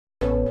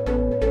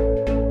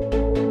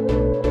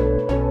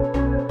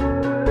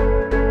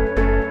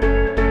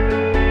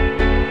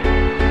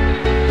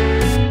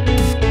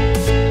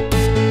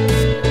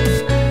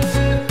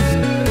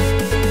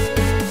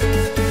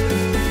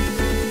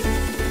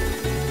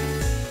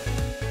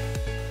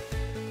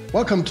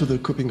Welcome to the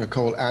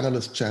KuppingerCole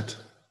Analyst Chat.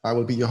 I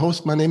will be your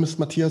host. My name is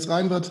Matthias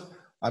Reinwarth.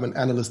 I'm an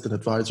analyst and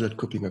advisor at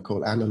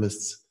KuppingerCole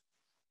Analysts.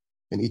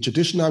 In each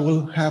edition, I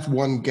will have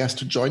one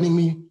guest joining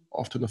me,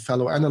 often a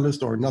fellow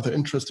analyst or another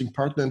interesting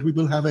partner, and we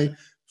will have a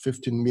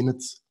 15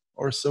 minutes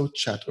or so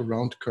chat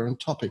around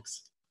current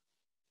topics.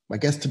 My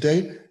guest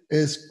today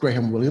is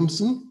Graham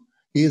Williamson.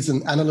 He is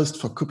an analyst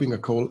for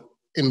KuppingerCole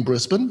in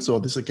Brisbane. So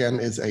this again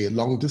is a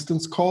long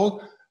distance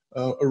call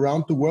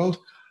around the world.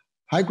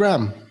 Hi,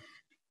 Graham.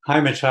 Hi,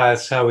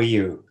 Matthias. How are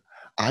you?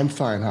 I'm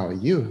fine. How are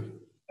you?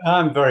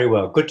 I'm very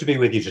well. Good to be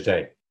with you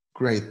today.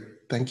 Great.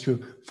 Thank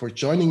you for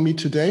joining me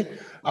today.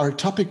 Our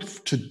topic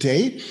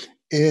today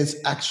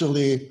is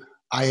actually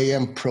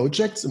IAM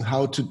projects and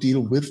how to deal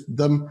with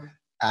them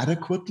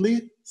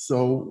adequately.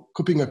 So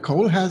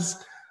KuppingerCole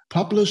has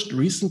published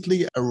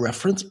recently a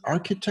reference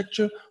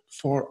architecture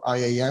for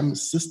IAM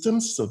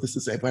systems. So this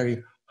is a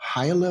very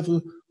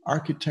high-level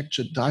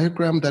architecture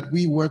diagram that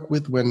we work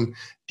with when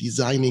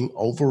designing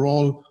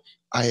overall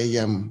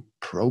IAM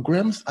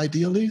programs,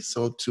 ideally.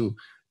 So to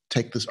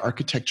take this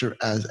architecture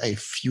as a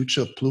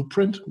future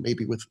blueprint,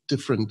 maybe with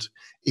different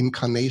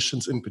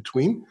incarnations in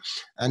between,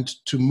 and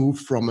to move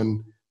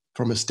from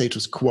a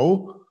status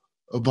quo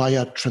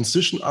via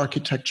transition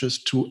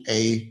architectures to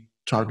a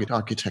target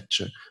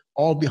architecture.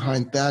 All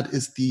behind that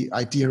is the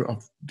idea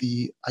of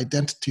the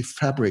identity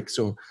fabric.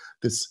 So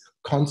this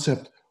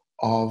concept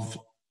of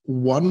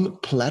one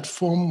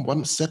platform,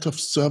 one set of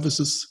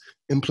services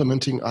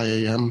implementing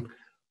IAM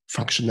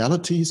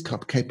functionalities,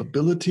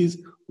 capabilities,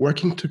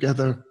 working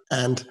together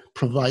and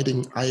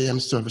providing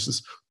IAM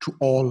services to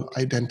all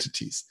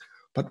identities.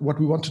 But what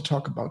we want to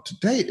talk about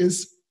today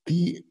is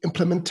the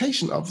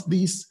implementation of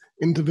these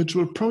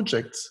individual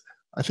projects.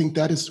 I think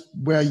that is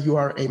where you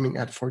are aiming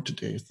at for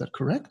today. Is that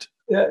correct?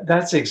 Yeah,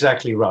 that's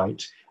exactly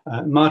right.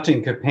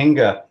 Martin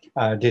Kapinga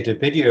did a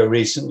video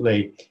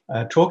recently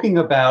talking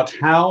about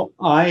how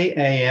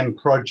IAM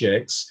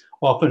projects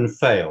often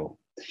fail.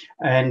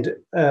 And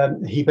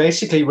he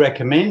basically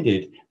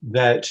recommended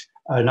that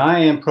an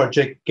IAM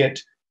project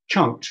get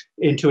chunked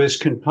into its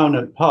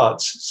component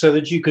parts so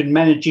that you can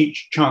manage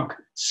each chunk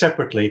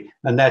separately,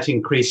 and that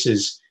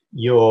increases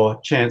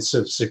your chance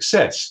of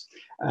success.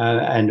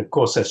 And of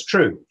course, that's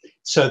true.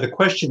 So the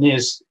question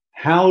is,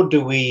 how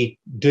do we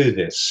do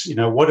this? You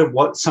know, what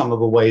are some of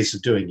the ways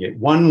of doing it?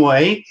 One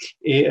way,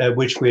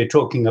 which we're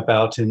talking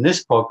about in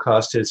this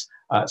podcast, is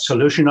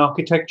solution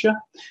architecture.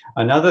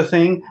 Another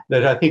thing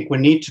that I think we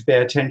need to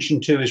pay attention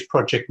to is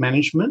project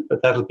management,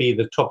 but that'll be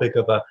the topic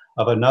of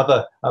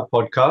another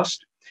podcast.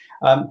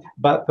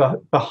 But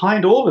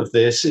behind all of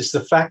this is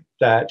the fact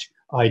that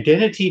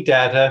identity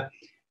data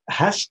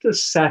has to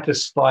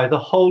satisfy the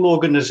whole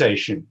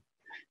organization.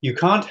 You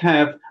can't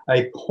have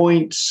a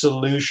point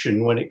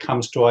solution when it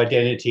comes to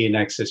identity and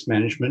access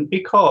management,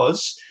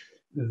 because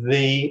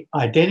the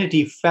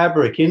identity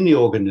fabric in the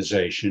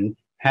organization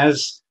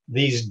has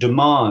these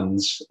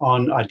demands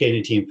on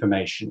identity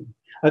information.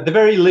 At the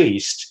very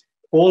least,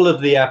 all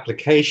of the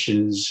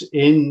applications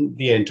in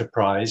the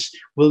enterprise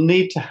will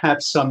need to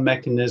have some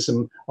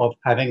mechanism of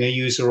having a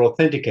user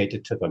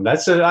authenticated to them.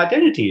 That's an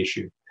identity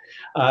issue.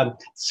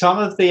 Some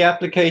of the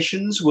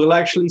applications will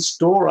actually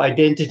store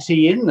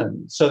identity in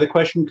them. So the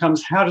question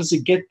comes, how does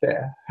it get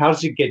there? How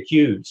does it get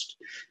used?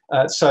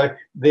 So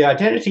the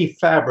identity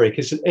fabric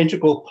is an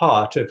integral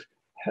part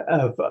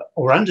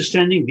or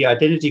understanding the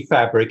identity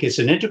fabric is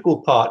an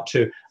integral part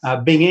to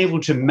being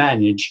able to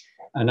manage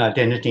an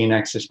identity and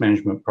access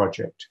management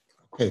project.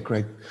 Okay,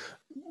 great.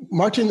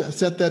 Martin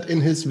said that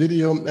in his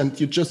video, and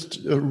you just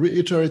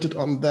reiterated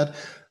on that,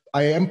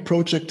 IAM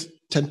projects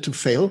tend to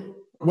fail.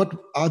 What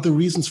are the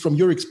reasons from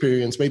your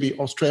experience? Maybe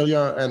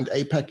Australia and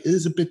APAC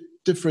is a bit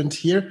different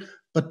here,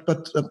 but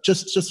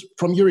just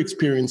from your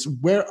experience,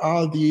 where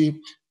are the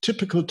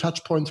typical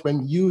touch points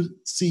when you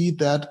see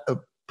that a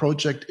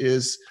project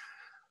is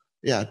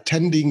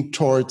tending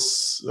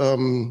towards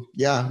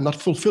not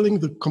fulfilling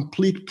the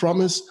complete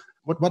promise?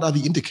 What are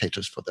the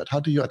indicators for that?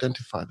 How do you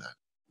identify that?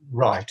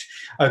 Right.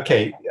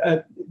 Okay.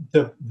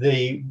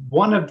 The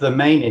one of the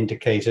main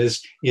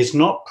indicators is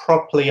not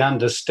properly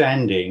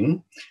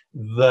understanding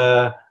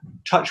the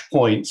touch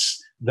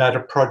points that a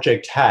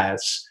project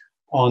has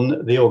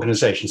on the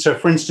organization. So,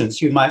 for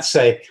instance, you might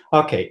say,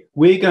 okay,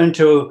 we're going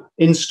to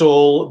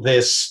install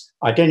this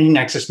identity and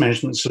access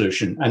management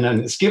solution, and then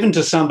it's given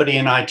to somebody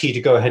in IT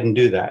to go ahead and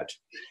do that.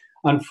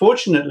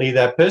 Unfortunately,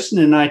 that person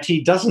in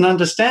IT doesn't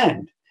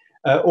understand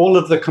all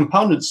of the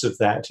components of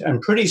that,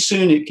 and pretty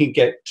soon it can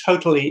get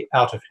totally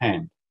out of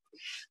hand.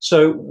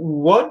 So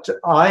what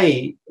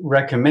I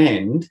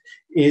recommend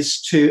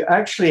is to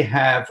actually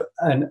have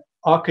an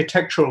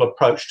architectural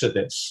approach to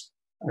this,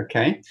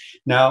 okay?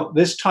 Now,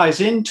 this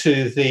ties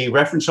into the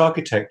reference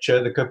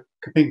architecture, the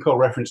KuppingerCole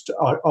reference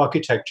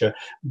architecture,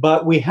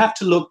 but we have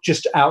to look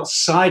just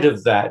outside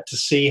of that to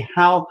see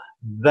how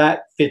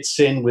that fits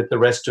in with the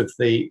rest of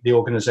the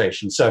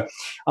organization. So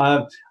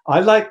I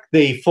like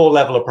the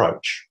four-level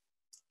approach.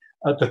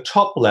 At the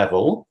top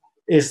level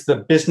is the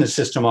business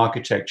system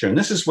architecture. And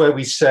this is where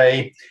we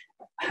say,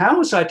 how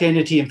is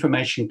identity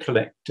information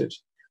collected?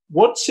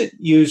 what's it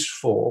used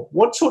for?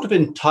 What sort of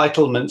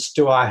entitlements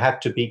do I have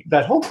to be?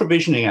 That whole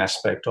provisioning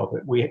aspect of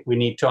it, we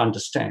need to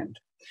understand.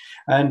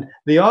 And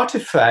the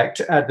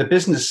artifact at the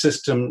business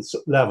systems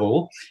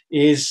level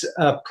is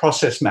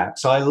process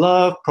maps. I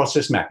love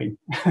process mapping.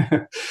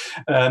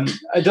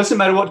 It doesn't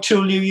matter what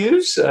tool you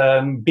use.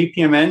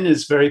 BPMN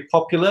is very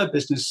popular,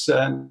 business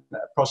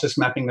process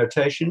mapping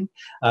notation.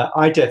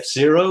 IDEF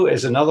 0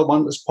 is another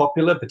one that's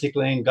popular,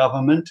 particularly in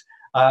government.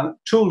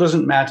 Tool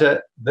doesn't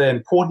matter. The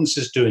importance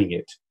is doing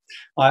it.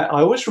 I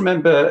always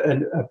remember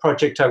a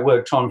project I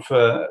worked on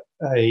for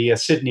a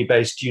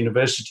Sydney-based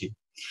university.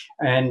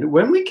 And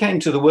when we came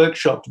to the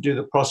workshop to do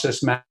the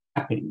process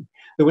mapping,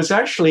 there was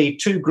actually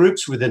two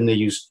groups within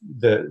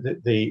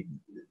the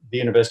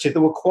university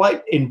that were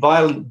quite in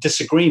violent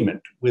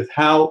disagreement with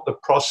how the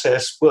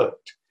process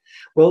worked.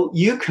 Well,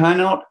 you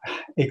cannot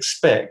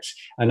expect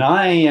an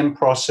IAM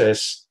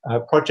process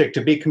project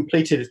to be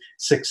completed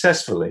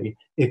successfully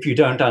if you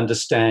don't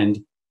understand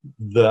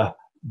the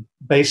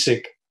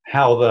basic,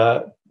 how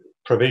the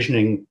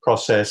provisioning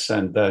process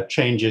and the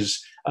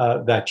changes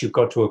that you've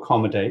got to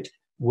accommodate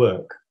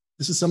work.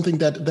 This is something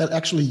that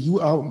actually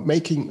you are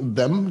making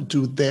them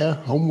do their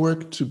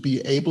homework to be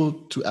able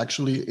to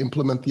actually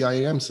implement the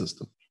IAM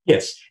system.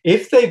 Yes.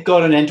 If they've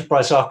got an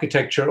enterprise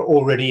architecture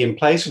already in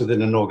place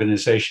within an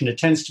organization, it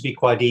tends to be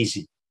quite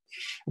easy.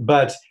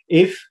 But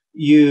if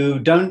you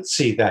don't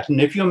see that, and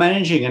if you're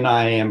managing an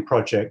IAM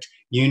project,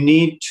 you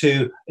need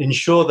to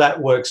ensure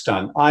that work's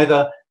done.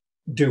 Either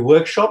do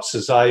workshops,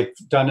 as I've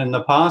done in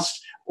the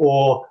past,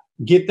 or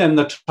give them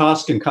the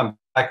task and come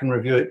back and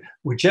review it.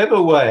 Whichever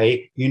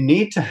way, you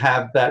need to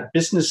have that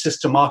business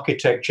system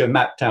architecture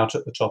mapped out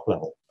at the top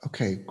level.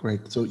 Okay,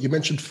 great. So you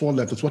mentioned 4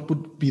 levels. What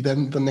would be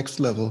then the next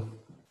level?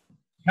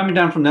 Coming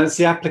down from that, it's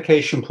the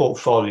application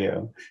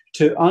portfolio.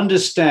 To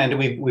understand,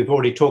 we've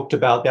already talked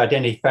about the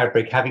identity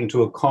fabric having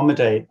to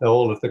accommodate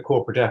all of the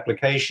corporate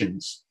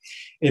applications.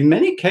 In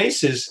many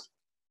cases,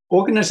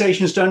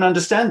 organizations don't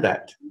understand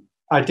that.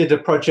 I did a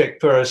project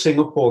for a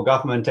Singapore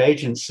government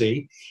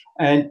agency,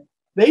 and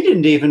they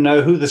didn't even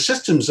know who the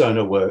systems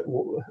owner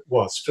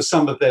was for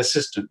some of their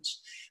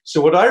systems. So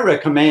what I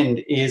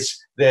recommend is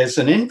there's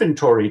an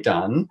inventory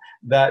done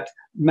that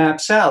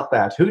maps out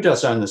that who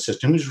does own the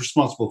system, who's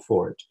responsible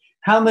for it.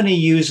 How many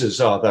users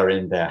are there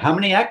in there? How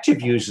many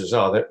active users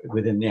are there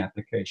within the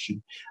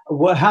application?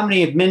 How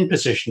many admin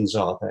positions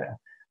are there?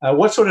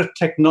 What sort of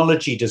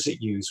technology does it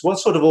use? What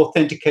sort of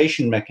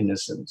authentication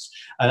mechanisms?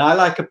 And I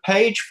like a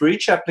page for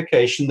each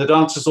application that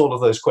answers all of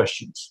those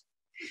questions.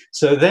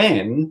 So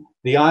then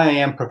the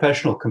IAM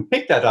professional can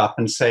pick that up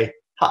and say,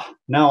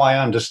 now I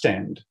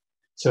understand.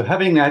 So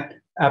having that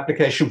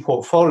application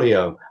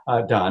portfolio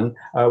done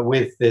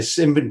with this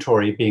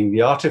inventory being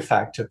the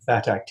artifact of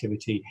that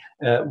activity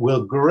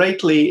will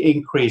greatly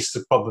increase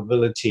the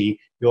probability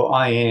your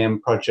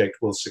IAM project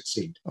will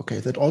succeed. Okay,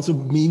 that also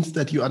means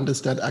that you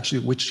understand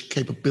actually which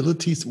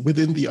capabilities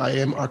within the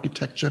IAM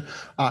architecture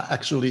are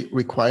actually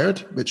required,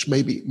 which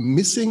may be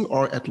missing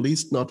or at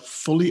least not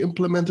fully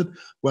implemented,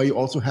 where you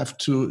also have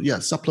to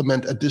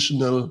supplement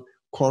additional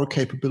core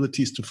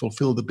capabilities to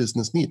fulfill the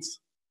business needs.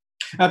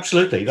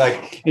 Absolutely.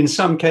 Like in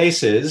some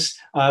cases,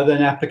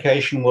 an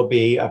application will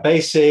be a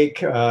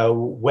basic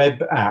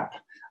web app.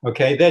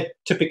 Okay, they're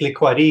typically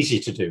quite easy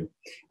to do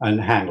and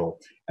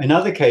handle. In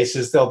other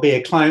cases, there'll be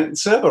a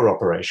client-server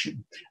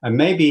operation, and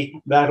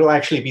maybe that'll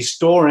actually be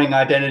storing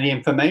identity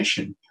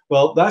information.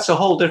 Well, that's a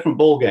whole different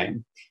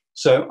ballgame.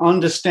 So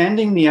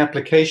understanding the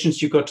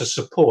applications you've got to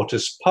support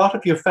as part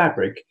of your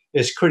fabric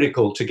is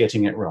critical to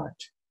getting it right.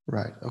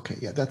 Right. Okay.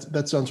 Yeah,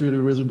 that sounds really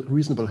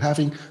reasonable.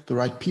 Having the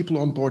right people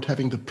on board,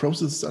 having the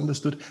processes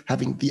understood,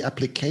 having the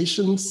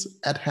applications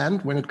at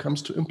hand when it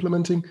comes to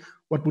implementing.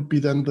 What would be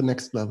then the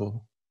next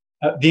level?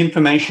 The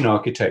information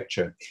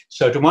architecture.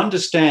 So to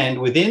understand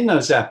within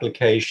those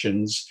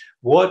applications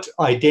what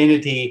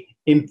identity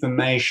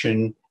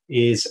information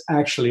is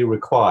actually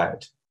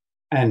required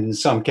and in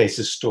some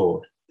cases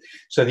stored.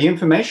 So the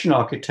information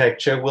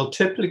architecture will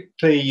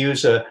typically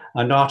use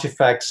an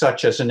artifact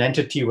such as an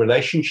entity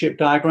relationship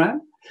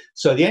diagram.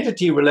 So the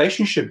entity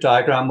relationship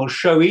diagram will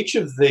show each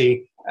of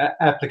the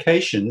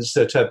applications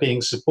that are being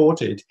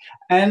supported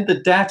and the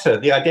data,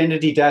 the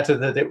identity data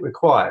that it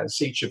requires,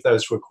 each of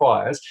those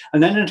requires,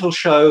 and then it'll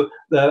show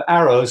the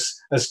arrows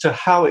as to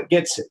how it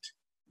gets it.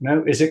 You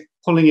know, is it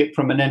pulling it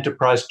from an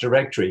enterprise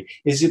directory?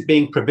 Is it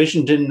being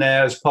provisioned in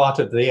there as part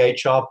of the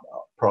HR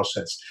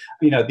process?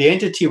 You know, the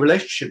entity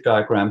relationship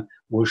diagram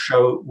will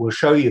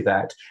show you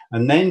that,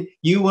 and then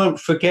you won't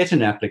forget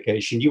an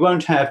application. You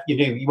won't have,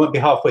 you won't be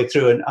halfway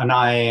through an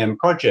IAM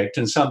project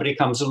and somebody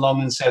comes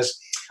along and says,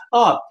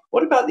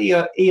 what about the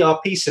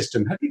ERP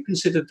system? Have you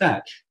considered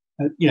that?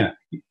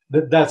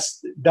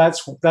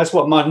 That's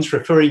what Martin's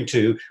referring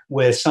to,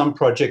 where some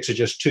projects are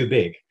just too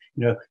big.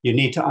 You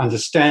need to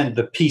understand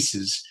the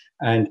pieces,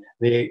 and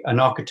an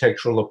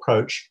architectural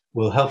approach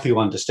will help you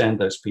understand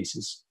those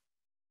pieces.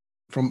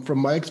 From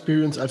my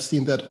experience, I've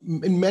seen that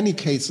in many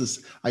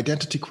cases,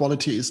 identity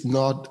quality is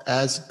not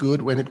as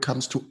good when it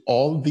comes to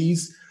all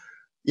these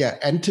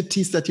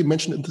entities that you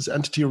mentioned in this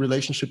entity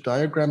relationship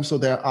diagram. So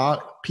there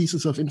are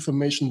pieces of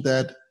information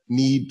that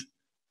need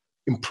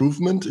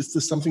improvement. Is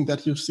this something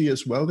that you see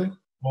as well there?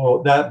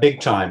 Oh, that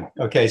big time.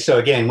 Okay, so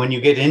again, when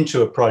you get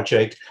into a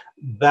project,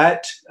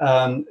 that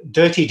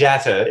dirty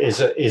data is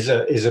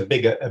a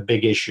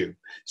big issue.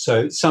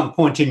 So at some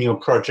point in your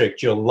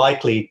project, you're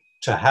likely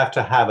to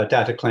have a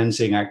data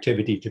cleansing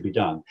activity to be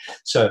done.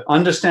 So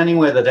understanding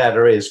where the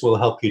data is will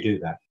help you do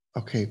that.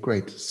 Okay,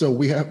 great. So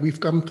we've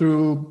come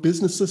through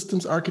business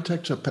systems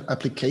architecture,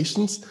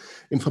 applications,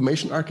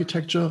 information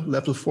architecture.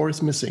 Level 4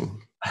 is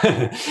missing.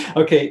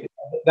 Okay,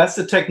 that's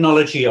the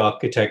technology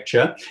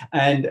architecture,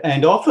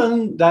 and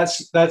often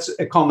that's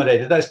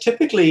accommodated. That's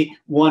typically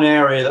one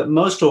area that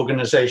most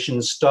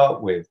organizations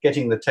start with,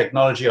 getting the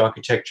technology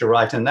architecture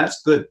right, and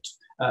that's good.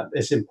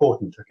 It's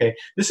important. Okay,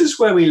 this is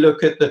where we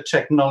look at the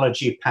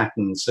technology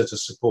patterns that are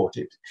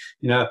supported.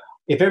 You know,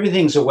 if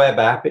everything's a web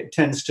app, it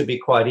tends to be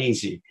quite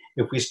easy.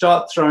 If we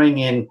start throwing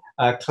in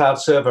cloud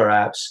server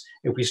apps,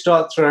 if we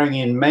start throwing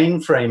in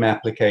mainframe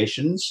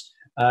applications,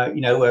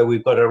 where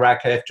we've got a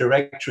RACF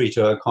directory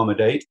to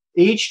accommodate,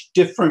 each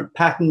different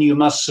pattern you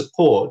must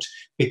support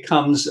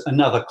becomes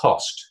another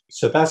cost.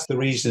 So that's the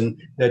reason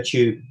that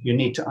you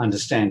need to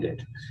understand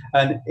it.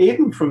 And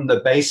even from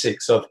the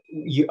basics of,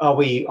 are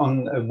we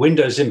on a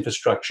Windows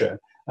infrastructure?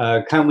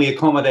 Can we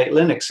accommodate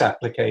Linux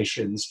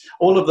applications?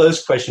 All of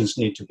those questions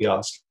need to be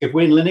asked. If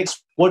we're in Linux,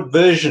 what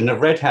version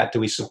of Red Hat do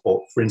we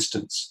support, for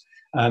instance?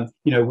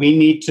 We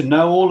need to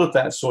know all of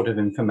that sort of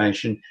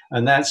information,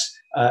 and that's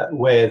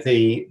where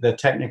the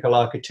technical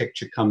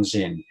architecture comes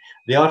in.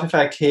 The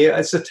artifact here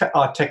is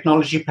our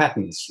technology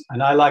patterns,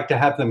 and I like to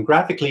have them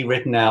graphically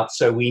written out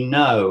so we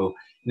know.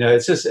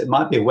 It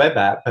might be a web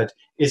app, but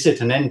is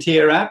it an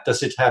N-tier app?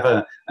 Does it have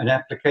an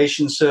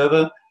application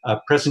server, a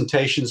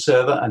presentation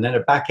server, and then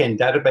a back-end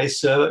database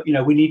server?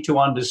 We need to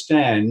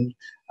understand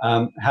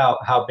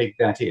how big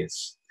that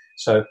is.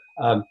 So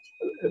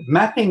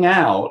mapping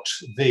out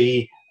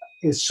the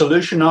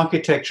solution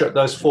architecture at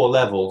those 4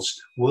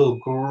 levels will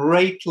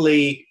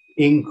greatly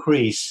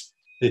increase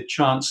the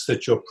chance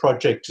that your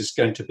project is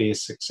going to be a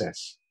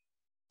success.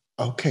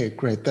 Okay,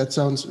 great. That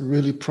sounds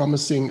really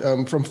promising.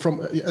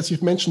 From as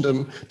you've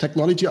mentioned,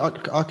 technology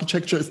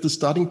architecture is the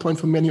starting point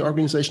for many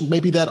organizations.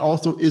 Maybe that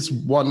also is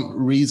one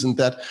reason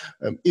that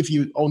if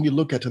you only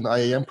look at an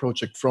IAM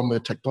project from a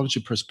technology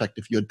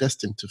perspective, you're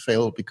destined to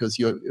fail because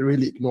you're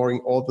really ignoring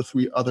all the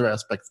 3 other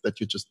aspects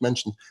that you just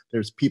mentioned.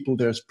 There's people,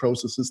 there's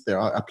processes, there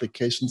are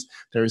applications,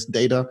 there is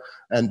data.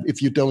 And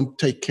if you don't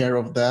take care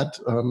of that,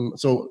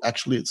 so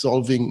actually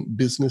solving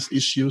business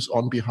issues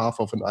on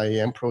behalf of an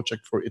IAM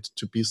project for it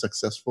to be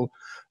successful,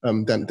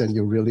 then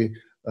you're really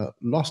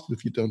lost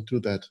if you don't do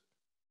that.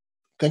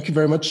 Thank you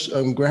very much,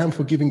 Graham,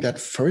 for giving that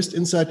first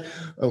insight.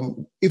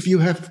 If you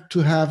have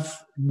to have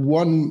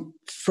one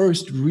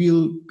first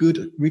real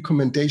good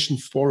recommendation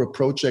for a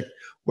project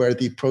where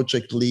the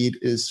project lead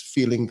is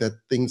feeling that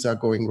things are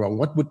going wrong,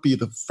 what would be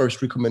the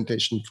first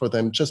recommendation for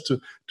them just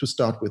to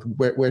start with?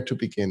 Where to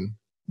begin?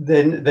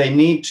 Then they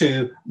need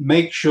to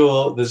make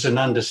sure there's an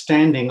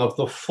understanding of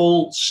the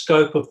full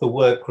scope of the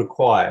work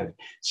required.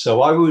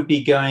 So I would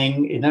be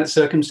going, in that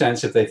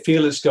circumstance, if they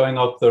feel it's going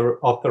off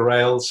the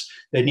rails,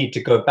 they need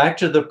to go back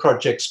to the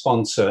project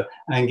sponsor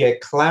and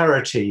get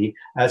clarity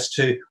as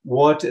to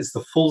what is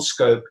the full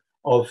scope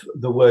of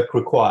the work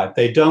required.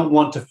 They don't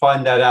want to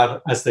find that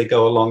out as they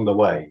go along the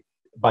way.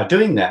 By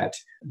doing that,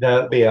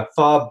 there'll be a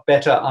far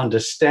better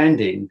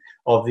understanding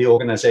of the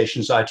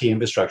organization's IT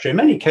infrastructure. In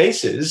many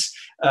cases,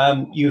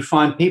 you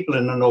find people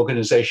in an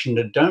organization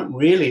that don't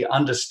really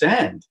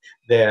understand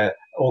their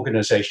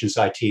organization's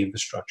IT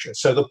infrastructure.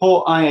 So the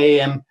poor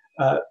IAM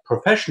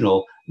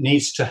professional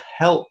needs to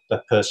help the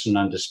person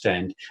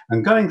understand.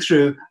 And going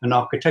through an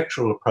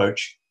architectural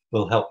approach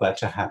will help that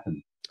to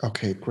happen.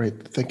 Okay,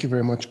 great. Thank you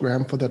very much,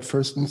 Graham, for that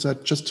first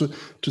insight. Just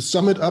to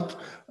sum it up,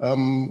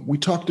 we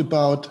talked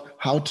about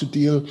how to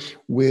deal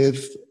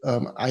with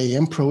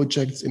IAM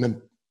projects in an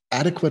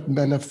adequate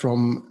manner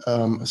from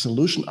a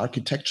solution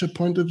architecture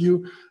point of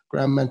view.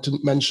 Graham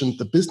mentioned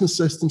the business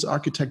systems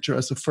architecture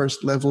as a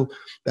first level,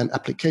 then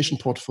application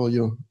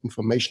portfolio,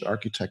 information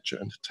architecture,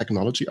 and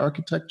technology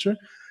architecture.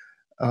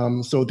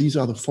 So these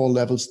are the 4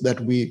 levels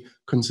that we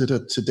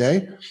considered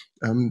today.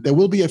 There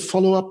will be a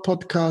follow-up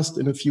podcast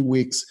in a few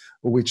weeks,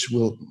 which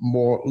will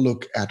more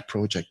look at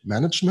project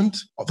management.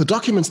 The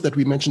documents that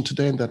we mentioned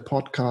today in that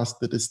podcast,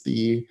 that is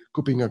the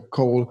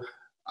Kuppinger-Cole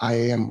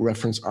IAM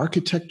reference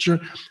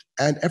architecture,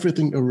 and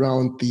everything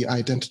around the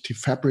identity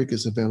fabric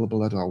is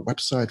available at our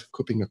website,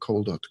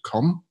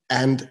 kuppingercole.com.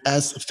 And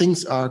as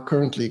things are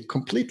currently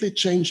completely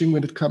changing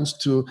when it comes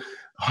to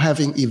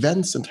having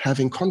events and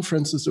having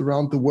conferences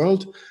around the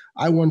world,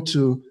 I want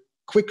to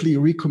quickly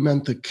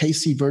recommend the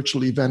KC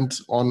virtual event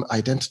on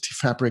identity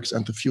fabrics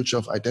and the future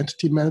of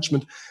identity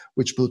management,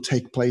 which will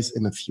take place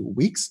in a few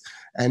weeks.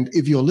 And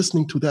if you're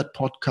listening to that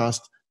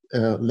podcast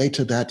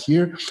later that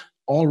year,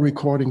 all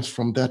recordings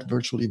from that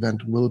virtual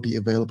event will be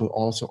available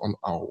also on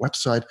our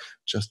website.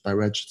 Just by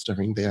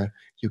registering there,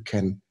 you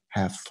can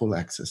have full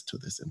access to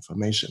this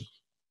information.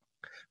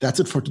 That's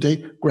it for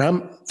today.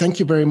 Graham, thank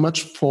you very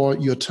much for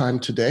your time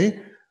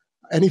today.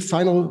 Any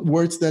final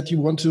words that you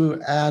want to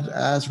add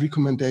as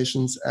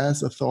recommendations,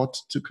 as a thought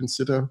to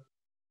consider?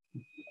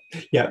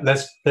 Yeah,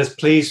 let's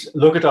please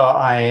look at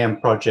our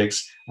IAM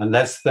projects and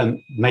let's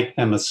make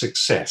them a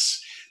success.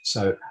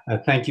 So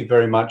thank you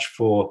very much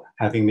for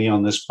having me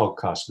on this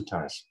podcast,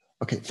 Matthias.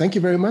 Okay, thank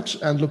you very much,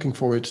 and looking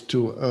forward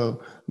to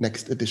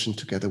next edition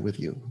together with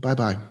you.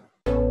 Bye-bye.